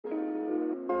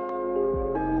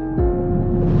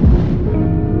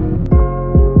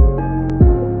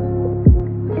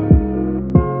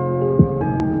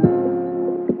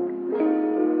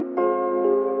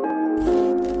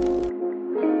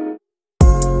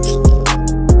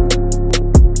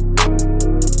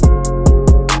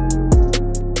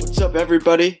What's up,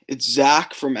 everybody? It's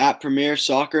Zach from Premier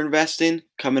Soccer Investing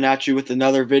coming at you with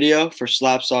another video for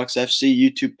Slapsocks FC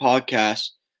YouTube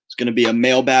podcast. It's going to be a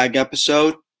mailbag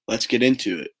episode. Let's get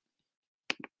into it.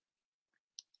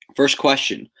 First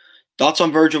question. Thoughts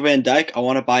on Virgil van Dijk? I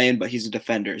want to buy in, but he's a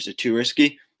defender. Is it too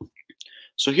risky?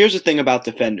 So here's the thing about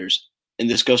defenders, and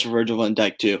this goes for Virgil van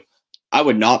Dijk too. I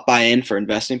would not buy in for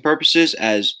investing purposes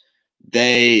as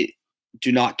they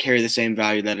do not carry the same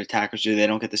value that attackers do. They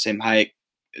don't get the same height,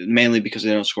 mainly because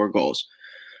they don't score goals.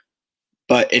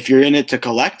 But if you're in it to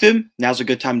collect him, now's a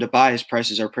good time to buy. His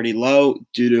prices are pretty low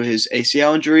due to his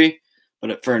ACL injury.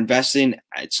 But for investing,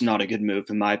 it's not a good move,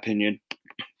 in my opinion.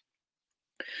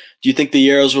 Do you think the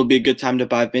Euros will be a good time to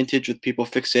buy vintage with people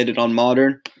fixated on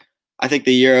modern? I think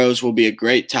the Euros will be a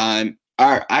great time.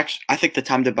 I think the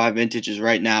time to buy vintage is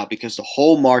right now because the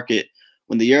whole market,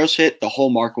 when the Euros hit, the whole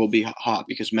market will be hot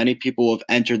because many people have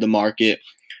entered the market.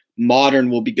 Modern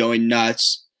will be going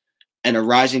nuts, and a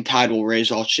rising tide will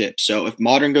raise all ships. So if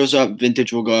modern goes up,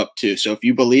 vintage will go up too. So if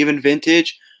you believe in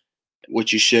vintage,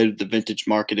 which you should, the vintage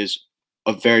market is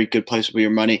a very good place to put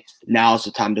your money. Now is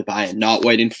the time to buy it, not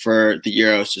waiting for the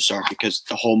Euros to start because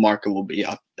the whole market will be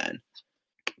up then.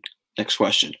 Next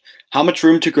question. How much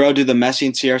room to grow do the Messi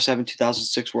and CR7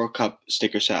 2006 World Cup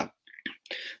stickers have?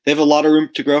 They have a lot of room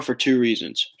to grow for two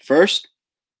reasons. First,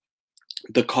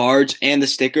 the cards and the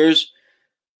stickers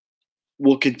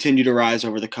will continue to rise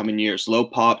over the coming years. Low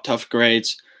pop, tough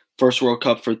grades, first World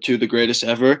Cup for two of the greatest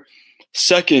ever.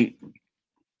 Second,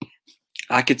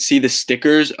 I could see the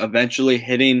stickers eventually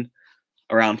hitting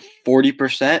around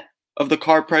 40% of the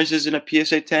card prices in a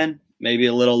PSA 10, maybe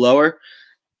a little lower.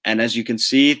 And as you can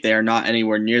see, they are not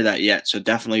anywhere near that yet. So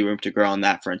definitely room to grow on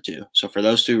that front too. So for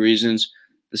those two reasons,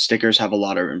 the stickers have a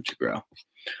lot of room to grow.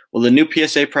 Will the new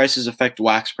PSA prices affect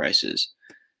wax prices?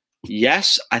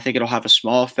 Yes, I think it'll have a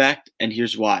small effect, and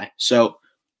here's why. So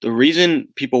the reason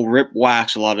people rip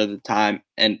wax a lot of the time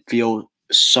and feel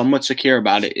somewhat secure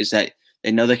about it is that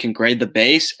they know they can grade the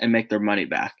base and make their money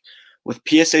back. With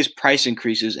PSA's price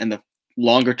increases and the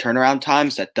longer turnaround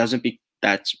times, that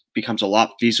becomes a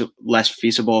lot less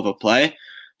feasible of a play.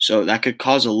 So that could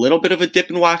cause a little bit of a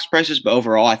dip in wax prices, but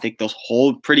overall, I think they'll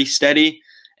hold pretty steady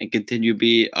and continue to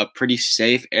be a pretty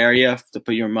safe area to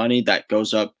put your money that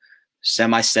goes up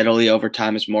semi-steadily over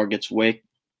time as more gets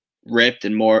ripped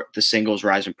and more the singles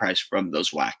rise in price from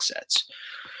those wax sets.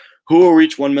 Who will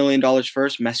reach $1 million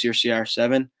first, Messi or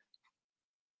CR7?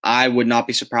 I would not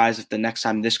be surprised if the next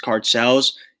time this card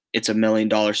sells, it's $1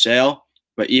 million sale.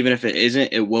 But even if it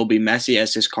isn't, it will be Messi,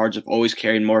 as his cards have always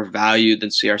carried more value than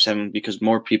CR7 because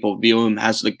more people view him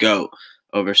as the GOAT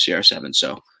over CR7.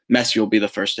 So Messi will be the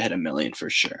first to hit $1 million for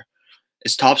sure.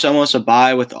 Is Topps almost a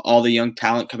buy with all the young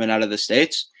talent coming out of the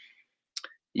States?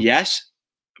 Yes,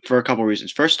 for a couple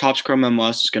reasons. First, Topps Chrome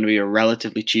MLS is going to be a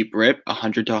relatively cheap rip,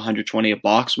 100 to 120 a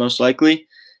box most likely.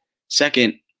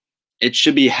 Second, it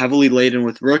should be heavily laden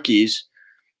with rookies.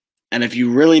 And if you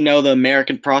really know the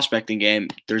American prospecting game,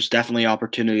 there's definitely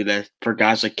opportunity there for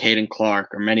guys like Caden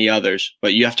Clark or many others.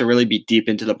 But you have to really be deep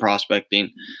into the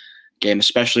prospecting game,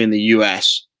 especially in the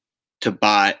U.S., to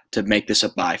make this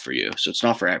a buy for you. So it's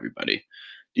not for everybody.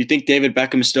 Do you think David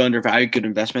Beckham is still undervalued? Good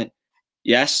investment?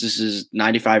 Yes, this is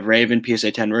 95 Raven,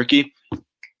 PSA 10 rookie,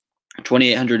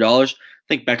 $2,800. I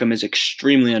think Beckham is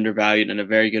extremely undervalued and a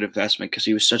very good investment because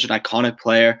he was such an iconic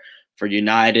player for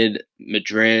United,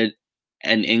 Madrid,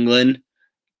 and England.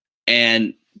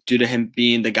 And due to him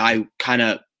being the guy who kind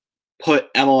of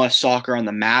put MLS soccer on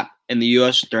the map in the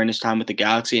U.S. during his time with the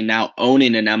Galaxy and now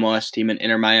owning an MLS team in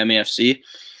Inter Miami FC.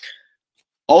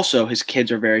 Also, his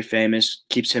kids are very famous,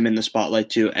 keeps him in the spotlight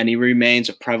too, and he remains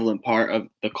a prevalent part of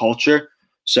the culture.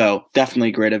 So definitely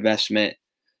a great investment,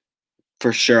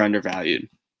 for sure undervalued.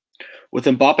 With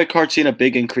Mbappe card seeing a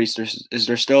big increase, is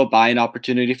there still a buying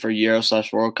opportunity for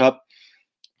Euro/World Cup?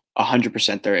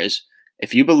 100% there is.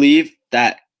 If you believe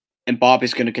that Mbappe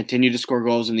is going to continue to score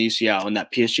goals in the UCL and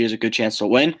that PSG has a good chance to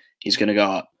win, he's going to go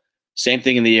up. Same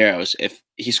thing in the Euros. If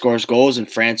he scores goals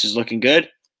and France is looking good,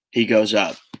 he goes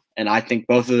up. And I think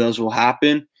both of those will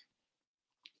happen.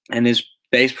 And his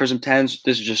base Prism 10s,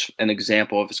 this is just an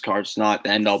example of his cards, not the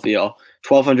end-all be-all.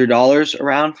 $1,200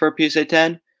 around for a PSA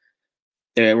 10.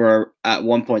 They were at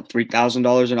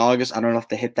 $1,300 in August. I don't know if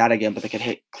they hit that again, but they could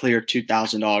hit clear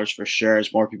 $2,000 for sure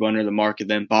as more people enter the market.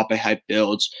 Then Mbappe hype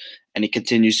builds, and he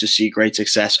continues to see great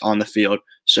success on the field.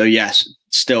 So, yes,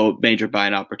 still major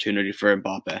buying opportunity for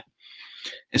Mbappe.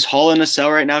 Is Haaland a sell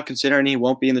right now, considering he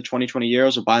won't be in the 2020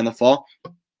 Euros or buy in the fall?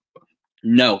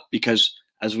 No, because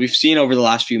as we've seen over the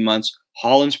last few months,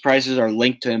 Haaland's prices are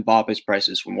linked to Mbappe's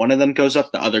prices. When one of them goes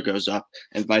up, the other goes up,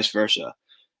 and vice versa.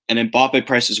 And Mbappe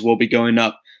prices will be going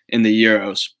up in the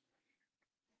Euros.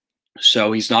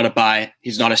 So he's not a buy.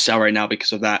 He's not a sell right now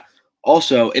because of that.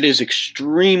 Also, it is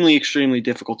extremely, extremely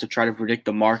difficult to try to predict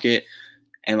the market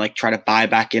and like try to buy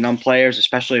back in on players,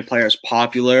 especially a player as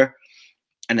popular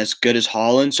and as good as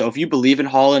Haaland. So if you believe in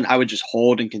Haaland, I would just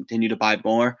hold and continue to buy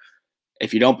more.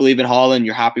 If you don't believe in Haaland,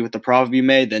 you're happy with the profit you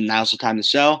made, then now's the time to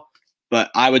sell. But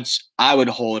I would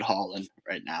hold Haaland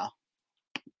right now.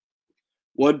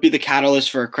 What would be the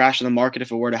catalyst for a crash in the market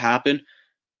if it were to happen?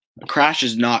 A crash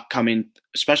is not coming,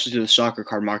 especially to the soccer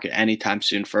card market, anytime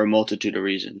soon for a multitude of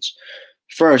reasons.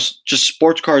 First, just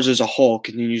sports cards as a whole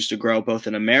continues to grow both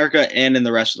in America and in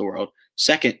the rest of the world.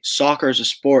 Second, soccer as a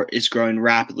sport is growing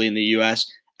rapidly in the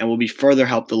U.S. and will be further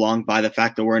helped along by the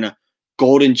fact that we're in a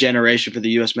golden generation for the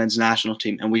U.S. men's national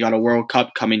team, and we got a World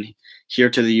Cup coming here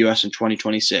to the U.S. in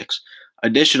 2026.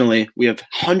 Additionally, we have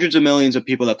hundreds of millions of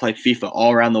people that play FIFA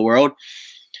all around the world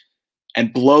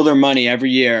and blow their money every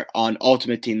year on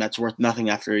Ultimate Team that's worth nothing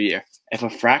after a year. If a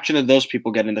fraction of those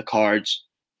people get into cards,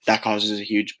 that causes a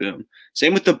huge boom.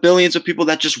 Same with the billions of people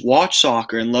that just watch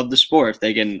soccer and love the sport if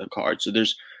they get into cards. So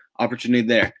there's opportunity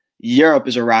there. Europe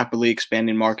is a rapidly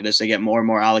expanding market as they get more and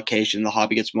more allocation. The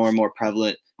hobby gets more and more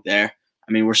prevalent there.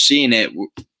 I mean, we're seeing it.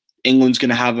 England's going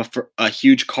to have a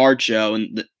huge card show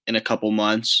in a couple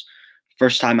months.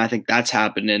 First time I think that's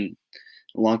happened in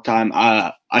a long time.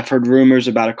 I've heard rumors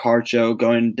about a card show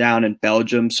going down in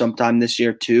Belgium sometime this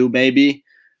year too, maybe.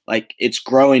 Like, it's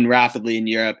growing rapidly in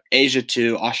Europe. Asia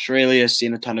too. Australia has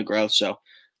seen a ton of growth. So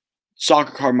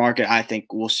soccer card market, I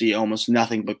think we'll see almost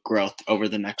nothing but growth over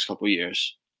the next couple of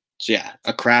years. So yeah,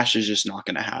 a crash is just not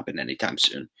going to happen anytime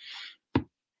soon.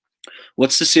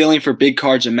 What's the ceiling for big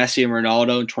cards of Messi and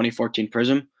Ronaldo in 2014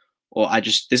 Prism? Well,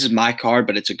 this is my card,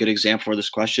 but it's a good example for this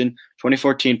question.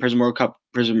 2014 Prism World Cup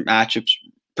Prism matchups,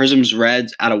 Prism's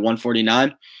Reds out of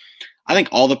 149. I think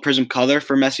all the Prism color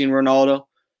for Messi and Ronaldo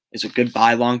is a good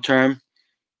buy long term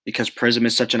because Prism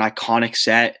is such an iconic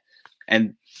set,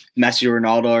 and Messi and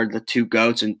Ronaldo are the two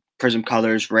GOATs, and Prism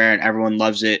color is rare and everyone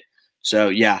loves it. So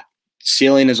yeah,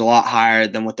 ceiling is a lot higher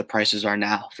than what the prices are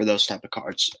now for those type of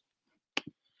cards.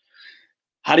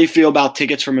 How do you feel about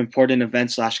tickets from important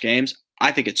events / games?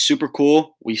 I think it's super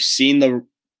cool. We've seen the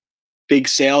big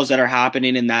sales that are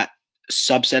happening in that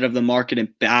subset of the market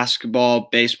in basketball,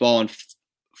 baseball, and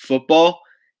football.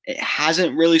 It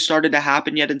hasn't really started to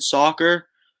happen yet in soccer,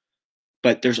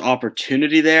 but there's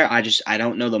opportunity there. I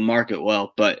don't know the market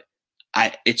well, but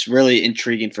it's really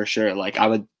intriguing for sure. Like, I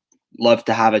would love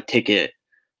to have a ticket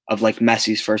of like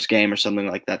Messi's first game or something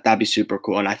like that. That'd be super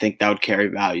cool, and I think that would carry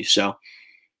value. So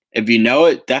if you know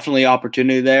it, definitely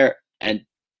opportunity there, and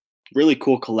really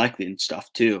cool collecting stuff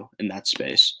too in that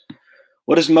space.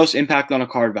 What is the most impact on a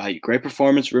card value? Great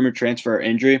performance, rumored transfer, or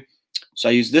injury? So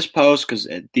I use this post because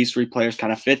these three players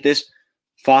kind of fit this.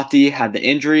 Fati had the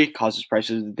injury, causes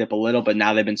prices to dip a little, but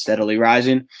now they've been steadily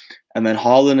rising. And then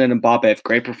Haaland and Mbappe have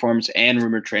great performance and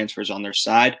rumored transfers on their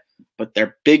side, but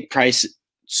their big price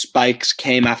spikes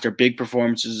came after big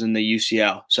performances in the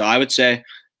UCL. So I would say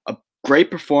a great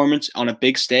performance on a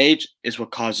big stage is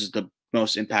what causes the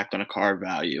most impact on a card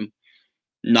value.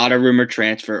 Not a rumored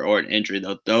transfer or an injury,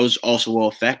 though. Those also will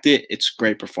affect it. It's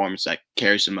great performance that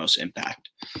carries the most impact.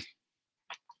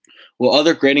 Will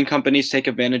other grading companies take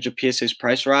advantage of PSA's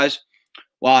price rise?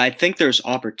 While I think there's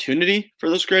opportunity for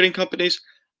those grading companies,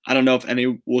 I don't know if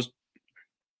any will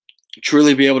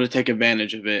truly be able to take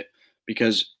advantage of it,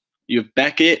 because you have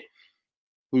Beckett,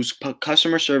 whose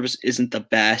customer service isn't the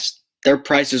best. Their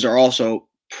prices are also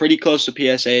pretty close to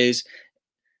PSA's,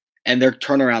 and their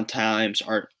turnaround times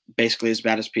are basically as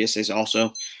bad as PSA's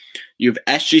also. You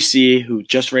have SGC, who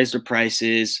just raised their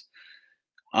prices,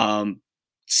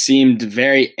 seemed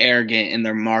very arrogant in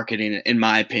their marketing, in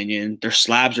my opinion. Their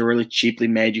slabs are really cheaply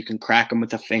made. You can crack them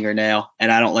with a fingernail,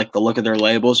 and I don't like the look of their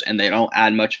labels, and they don't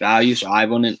add much value, so I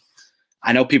wouldn't.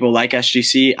 I know people like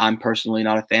SGC. I'm personally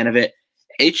not a fan of it.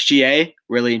 HGA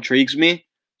really intrigues me.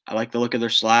 I like the look of their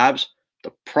slabs.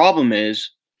 The problem is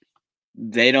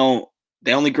they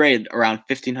only grade around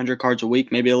 1,500 cards a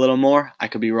week, maybe a little more. I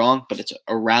could be wrong, but it's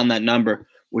around that number,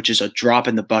 which is a drop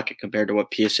in the bucket compared to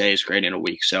what PSA is grading a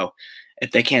week. So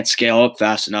if they can't scale up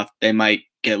fast enough, they might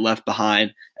get left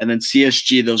behind. And then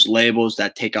CSG, those labels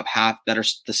that take up half the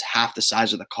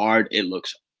size of the card, it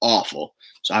looks awful.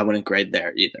 So I wouldn't grade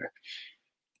there either.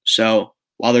 So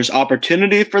while there's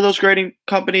opportunity for those grading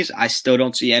companies, I still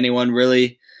don't see anyone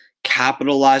really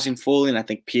capitalizing fully, and I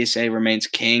think PSA remains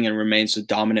king and remains the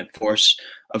dominant force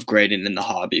of grading in the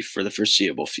hobby for the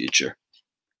foreseeable future.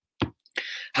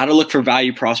 How to look for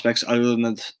value prospects other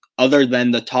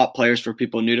than the top players for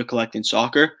people new to collecting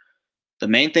soccer? The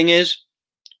main thing is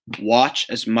watch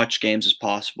as much games as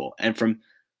possible. And from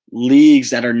leagues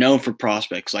that are known for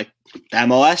prospects, like the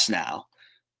MLS now,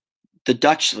 the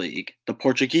Dutch League, the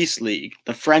Portuguese League,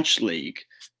 the French League.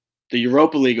 The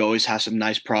Europa League always has some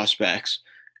nice prospects.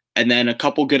 And then a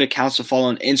couple good accounts to follow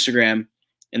on Instagram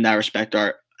in that respect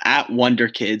are at Wonder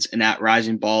Kids and at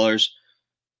Rising Ballers,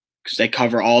 because they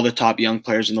cover all the top young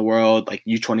players in the world, like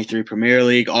U23 Premier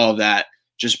League, all of that.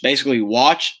 Just basically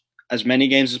watch as many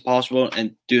games as possible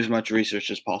and do as much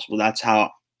research as possible. That's how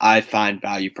I find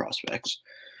value prospects.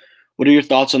 What are your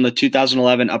thoughts on the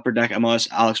 2011 Upper Deck MLS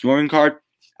Alex Morgan card?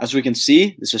 As we can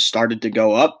see, this has started to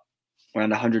go up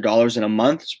around $100 in a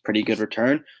month. It's a pretty good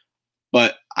return.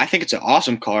 But I think it's an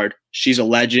awesome card. She's a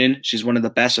legend. She's one of the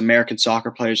best American soccer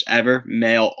players ever,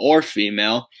 male or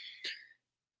female.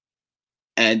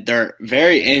 And they're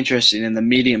very interesting in the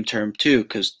medium term, too,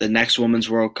 because the next Women's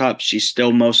World Cup, she's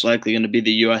still most likely going to be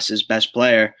the U.S.'s best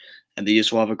player, and the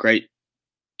U.S. will have a great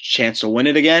chance to win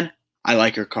it again. I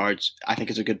like her cards. I think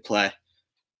it's a good play.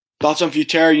 Thoughts on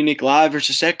Futera Unique Live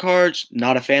versus set cards?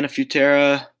 Not a fan of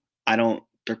Futera.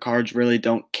 Their cards really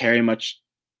don't carry much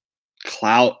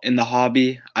clout in the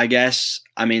hobby, I guess.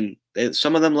 I mean,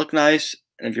 some of them look nice,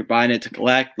 and if you're buying it to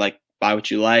collect, like, buy what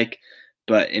you like.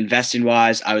 But investing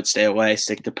wise, I would stay away,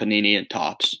 stick to Panini and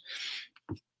Topps.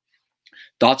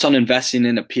 Thoughts on investing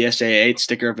in a PSA 8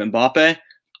 sticker of Mbappe?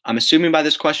 I'm assuming by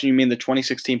this question you mean the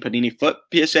 2016 Panini Foot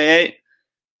PSA 8.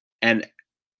 And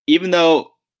even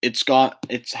though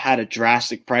it's had a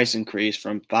drastic price increase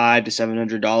from $500 to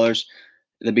 $700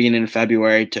 at the beginning of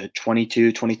February to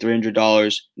 $2,200,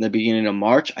 $2,300 in the beginning of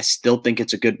March, I still think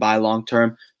it's a good buy long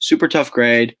term. Super tough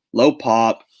grade, low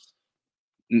pop.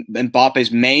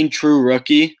 Mbappe's main true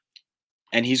rookie,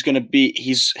 and his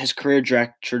career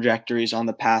trajectory is on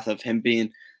the path of him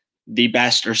being the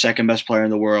best or second best player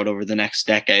in the world over the next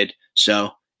decade. So,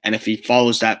 and if he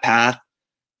follows that path,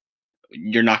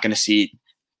 you're not going to see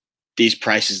these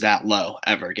prices that low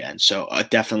ever again. So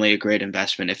definitely a great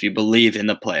investment if you believe in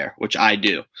the player, which I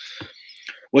do.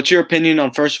 What's your opinion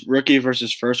on first rookie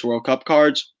versus first World Cup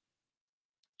cards?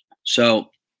 So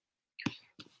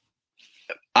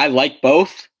I like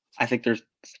both. I think there's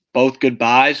both good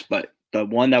buys, but the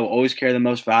one that will always carry the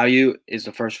most value is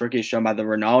the first rookie, shown by the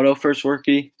Ronaldo first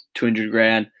rookie, 200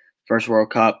 grand, first World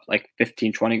Cup, like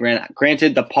 15, 20 grand.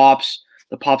 Granted, the pop's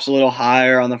a little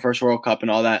higher on the first World Cup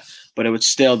and all that, but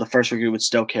the first rookie would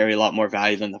still carry a lot more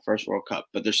value than the first World Cup.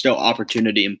 But there's still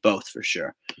opportunity in both for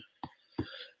sure.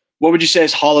 What would you say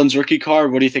is Haaland's rookie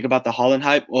card? What do you think about the Haaland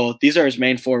hype? Well, these are his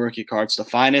main 4 rookie cards: the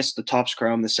Finest, the Topps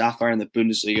Chrome, the Sapphire, and the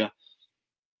Bundesliga.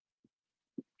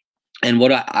 And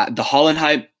the Haaland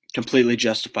hype, completely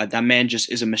justified. That man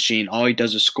just is a machine. All he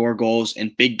does is score goals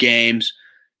in big games.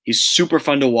 He's super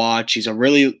fun to watch. He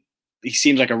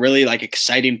seems like a really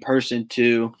exciting person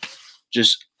too.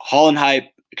 Just Haaland hype,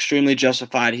 extremely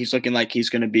justified. He's looking like he's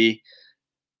going to be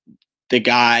the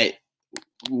guy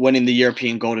winning the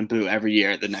European Golden Boot every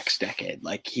year the next decade.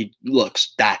 Like, he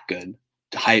looks that good.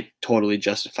 The hype totally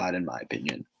justified in my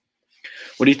opinion.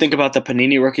 What do you think about the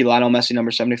Panini rookie Lionel Messi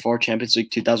number 74 Champions League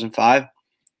 2005?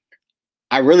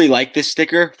 I really like this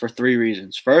sticker for 3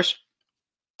 reasons. First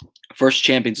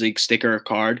Champions League sticker or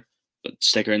card, but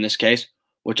sticker in this case,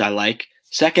 which I like.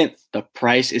 Second, the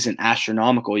price isn't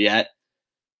astronomical yet.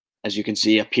 As you can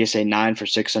see, a PSA 9 for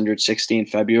 $660 in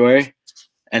February.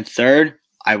 And third,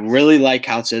 I really like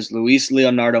how it says Luis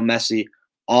Leonardo Messi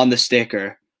on the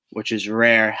sticker, which is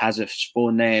rare, has his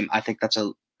full name. I think that's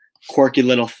a quirky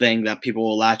little thing that people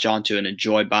will latch onto and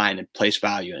enjoy buying and place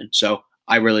value in. So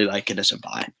I really like it as a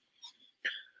buy.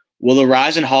 With the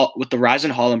rise in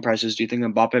Haaland prices, do you think the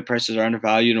Mbappe prices are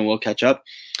undervalued and will catch up?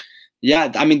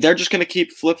 Yeah, I mean, they're just going to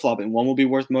keep flip-flopping. One will be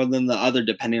worth more than the other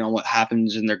depending on what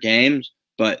happens in their games.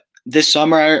 But this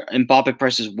summer, Mbappe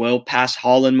prices will pass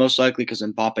Haaland most likely because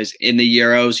Mbappe's in the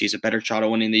Euros. He's a better shot at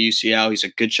winning the UCL. He's a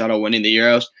good shot at winning the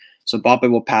Euros. So Mbappe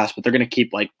will pass, but they're going to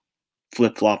keep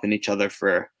flip-flopping each other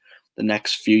for the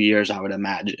next few years, I would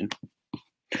imagine.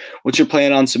 What's your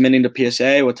plan on submitting to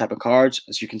PSA? What type of cards?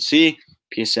 As you can see,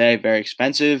 PSA, very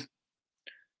expensive.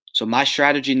 So my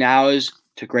strategy now is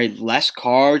to grade less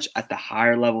cards at the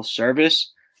higher level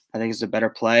service. I think it's a better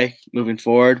play moving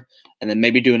forward. And then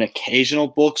maybe do an occasional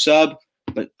bulk sub,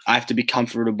 but I have to be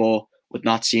comfortable with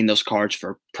not seeing those cards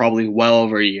for probably well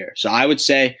over a year. So I would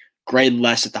say grade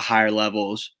less at the higher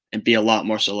levels and be a lot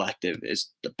more selective is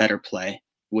the better play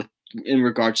in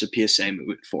regards to PSA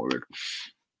moving forward.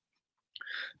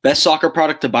 Best soccer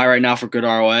product to buy right now for good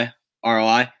ROI.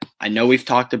 I know we've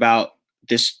talked about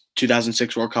this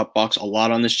 2006 World Cup box a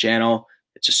lot on this channel.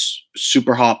 It's a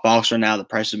super hot box right now. The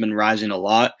price has been rising a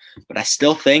lot. But I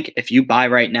still think if you buy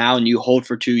right now and you hold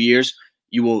for 2 years,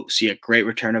 you will see a great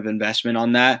return of investment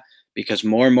on that because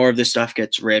more and more of this stuff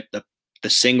gets ripped. The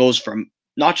singles from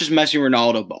not just Messi and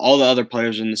Ronaldo, but all the other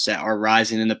players in the set are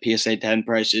rising in the PSA 10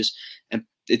 prices. And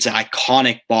it's an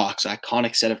iconic box,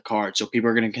 iconic set of cards. So people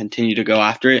are going to continue to go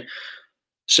after it.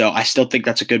 So I still think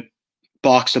that's a good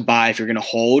box to buy if you're going to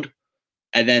hold.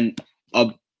 And then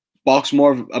a box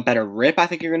more of a better rip I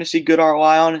think you're going to see good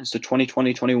ROI on is the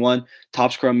 2020-21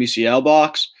 Topps Chrome UCL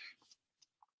box.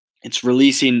 It's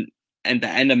releasing at the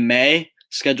end of May,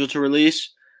 scheduled to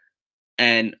release.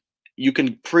 And you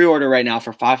can pre-order right now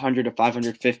for $500 to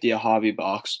 $550 a hobby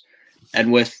box.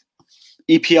 And with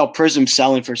EPL Prism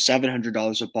selling for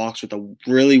 $700 a box with a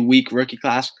really weak rookie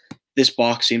class, this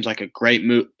box seems like a great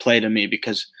play to me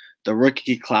because the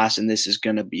rookie class in this is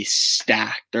going to be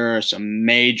stacked. There are some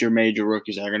major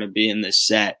rookies that are going to be in this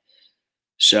set.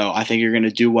 So I think you're going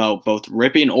to do well both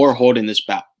ripping or holding this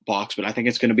box, but I think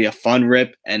it's going to be a fun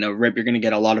rip and a rip you're going to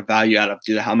get a lot of value out of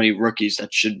due to how many rookies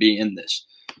that should be in this.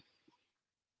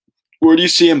 Where do you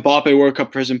see Mbappe World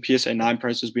Cup Prism PSA 9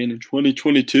 prices being in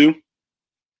 2022?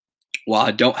 While I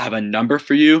don't have a number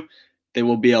for you, they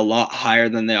will be a lot higher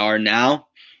than they are now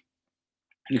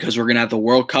because we're going to have the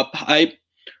World Cup hype.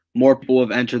 More people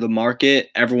have entered the market.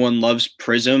 Everyone loves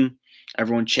Prism.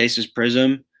 Everyone chases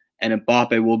Prism. And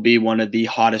Mbappe will be one of the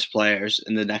hottest players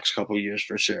in the next couple of years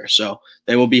for sure. So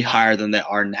they will be higher than they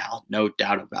are now. No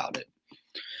doubt about it.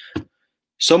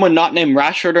 Someone not named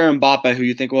Rashford or Mbappe who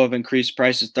you think will have increased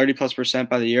prices 30+%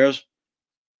 by the Euros?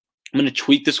 I'm going to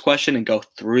tweak this question and go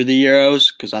through the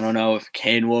Euros because I don't know if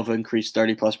Kane will have increased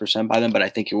 30+% by then, but I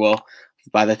think he will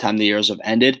by the time the Euros have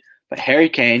ended. But Harry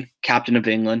Kane, captain of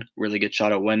England, really good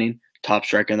shot at winning, top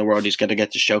striker in the world. He's going to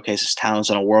get to showcase his talents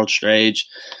on a world stage.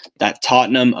 That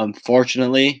Tottenham,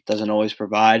 unfortunately, doesn't always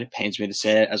provide. It pains me to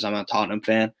say it as I'm a Tottenham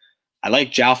fan. I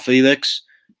like João Felix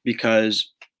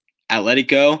because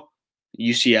Atletico,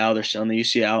 UCL, they're still in the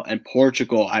UCL, and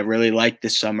Portugal, I really like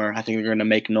this summer. I think they're going to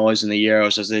make noise in the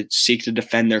Euros as they seek to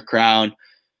defend their crown,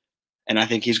 and I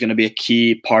think he's going to be a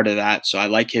key part of that. So I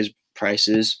like his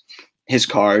prices, his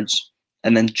cards.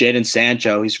 And then Jadon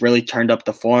Sancho, he's really turned up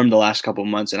the form the last couple of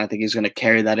months, and I think he's going to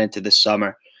carry that into this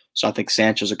summer. So I think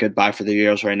Sancho's a good buy for the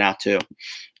Euros right now too.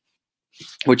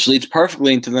 Which leads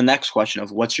perfectly into the next question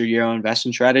of what's your Euro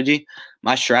investment strategy?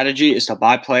 My strategy is to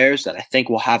buy players that I think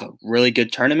will have a really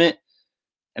good tournament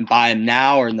and buy them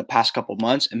now or in the past couple of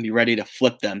months and be ready to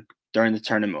flip them during the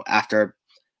tournament after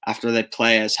they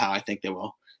play as how I think they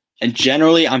will. And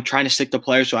generally, I'm trying to stick to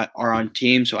players who are on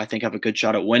teams who I think have a good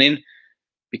shot at winning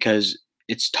because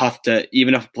it's tough to,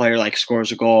 even if a player like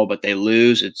scores a goal but they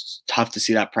lose, it's tough to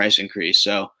see that price increase.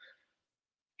 So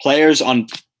players on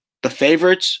the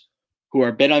favorites who are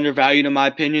a bit undervalued in my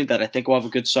opinion that I think will have a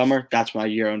good summer, that's my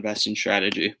Euro investing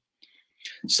strategy.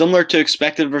 Similar to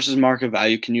expected versus market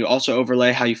value, can you also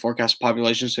overlay how you forecast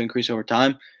populations to increase over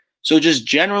time? So just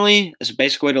generally, as a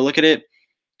basic way to look at it,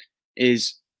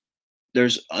 is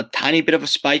there's a tiny bit of a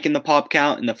spike in the pop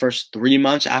count in the first 3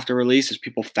 months after release as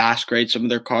people fast grade some of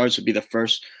their cards to be the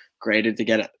first graded to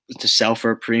get to sell for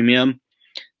a premium.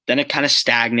 Then it kind of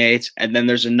stagnates, and then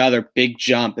there's another big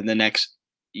jump in the next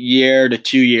year to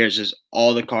 2 years as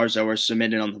all the cards that were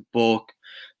submitted on the bulk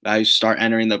values start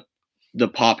entering the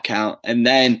pop count, and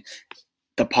then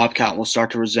the pop count will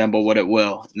start to resemble what it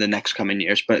will in the next coming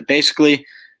years. But basically,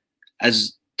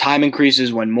 as time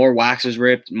increases, when more wax is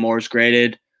ripped, more is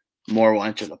graded, more will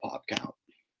enter the pop count.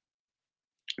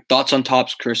 Thoughts on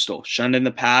Topps Crystal? Shunned in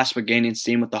the past, but gaining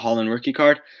steam with the Haaland rookie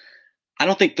card. I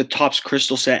don't think the Topps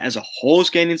Crystal set as a whole is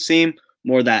gaining steam,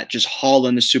 more that just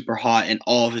Haaland is super hot and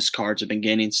all of his cards have been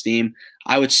gaining steam.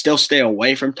 I would still stay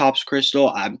away from Topps Crystal.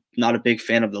 I'm not a big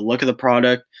fan of the look of the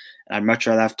product. I'd much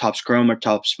rather have Topps Chrome or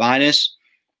Topps Finest,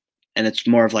 and it's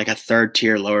more of like a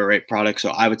third-tier, lower-rate product,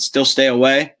 so I would still stay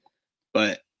away.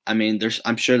 But, I mean,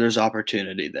 I'm sure there's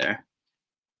opportunity there.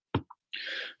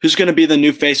 Who's going to be the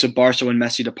new face of Barca when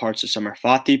Messi departs this summer?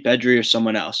 Fati, Pedri, or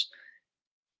someone else?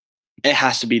 It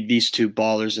has to be these two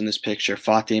ballers in this picture,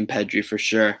 Fati and Pedri for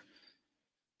sure.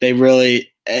 They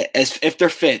really, if they're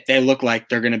fit, they look like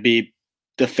they're going to be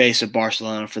the face of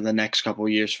Barcelona for the next couple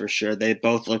of years for sure. They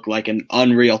both look like an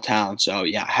unreal talent. So,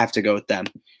 yeah, I have to go with them.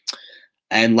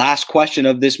 And last question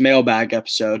of this mailbag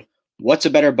episode. What's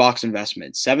a better box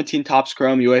investment? 17 Topps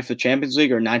Chrome UEFA Champions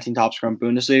League or 19 Topps Chrome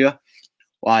Bundesliga?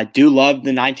 Well, I do love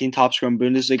the 19 Topps Chrome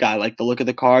Bundesliga. I like the look of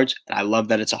the cards. And I love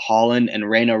that it's a Haaland and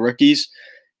Reina rookies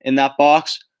in that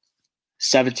box.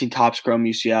 17 Topps Chrome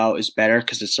UCL is better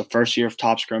because it's the first year of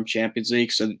Topps Chrome Champions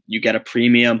League. So you get a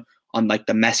premium on like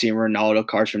the Messi and Ronaldo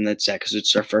cards from that set because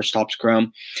it's their first Topps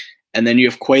Chrome. And then you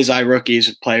have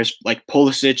quasi-rookies, players like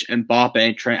Pulisic, Mbappe,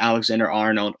 and Trent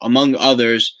Alexander-Arnold, among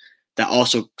others, that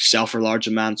also sell for large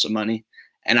amounts of money.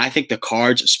 And I think the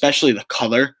cards, especially the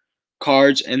color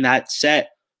cards in that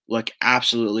set, look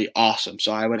absolutely awesome.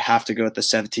 So I would have to go with the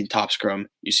 17 Topps Chrome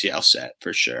UCL set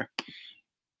for sure.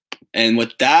 And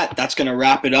with that, that's going to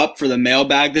wrap it up for the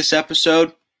mailbag this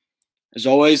episode. As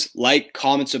always, like,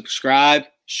 comment, subscribe.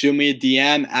 Shoot me a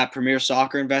DM at Premier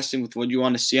Soccer Investing with what you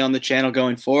want to see on the channel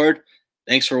going forward.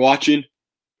 Thanks for watching.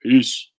 Peace.